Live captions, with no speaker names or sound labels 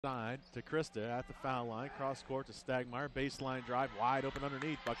Side to Krista at the foul line, cross court to Stagmeyer, baseline drive, wide open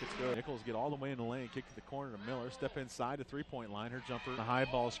underneath, buckets good. Nichols get all the way in the lane, kick to the corner to Miller, step inside to three-point line, her jumper, the high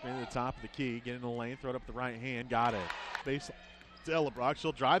ball screen to the top of the key, get in the lane, throw it up the right hand, got it. Baseline to Ellebrock,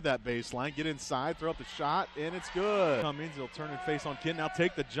 she'll drive that baseline, get inside, throw up the shot, and it's good. Cummings, he'll turn and face on Kin, now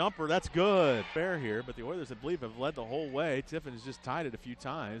take the jumper, that's good. Fair here, but the Oilers, I believe, have led the whole way. Tiffin has just tied it a few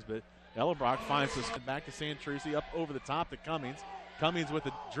times, but Ellebrock finds us back to Santrusi, up over the top to Cummings. Cummings with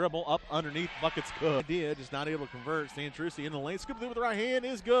a dribble up underneath, buckets good. Idea just not able to convert. Santrusi in the lane, scoop through with the right hand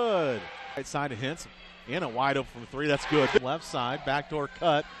is good. Right side to Hintz, and a wide open from three, that's good. Left side, backdoor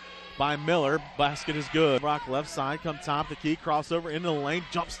cut by Miller, basket is good. Brock left side, come top the key, crossover into the lane,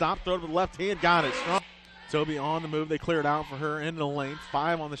 jump stop, throw to the left hand, got it. Strong. Toby on the move, they clear it out for her into the lane.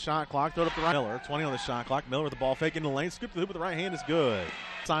 5 on the shot clock, throw it up the right. Miller, 20 on the shot clock. Miller with the ball fake in the lane, scoop the hoop with the right hand is good.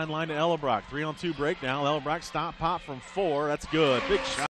 Sideline to Ellebrock, 3-on-2 breakdown. Ellebrock stop pop from 4, that's good. Big shot.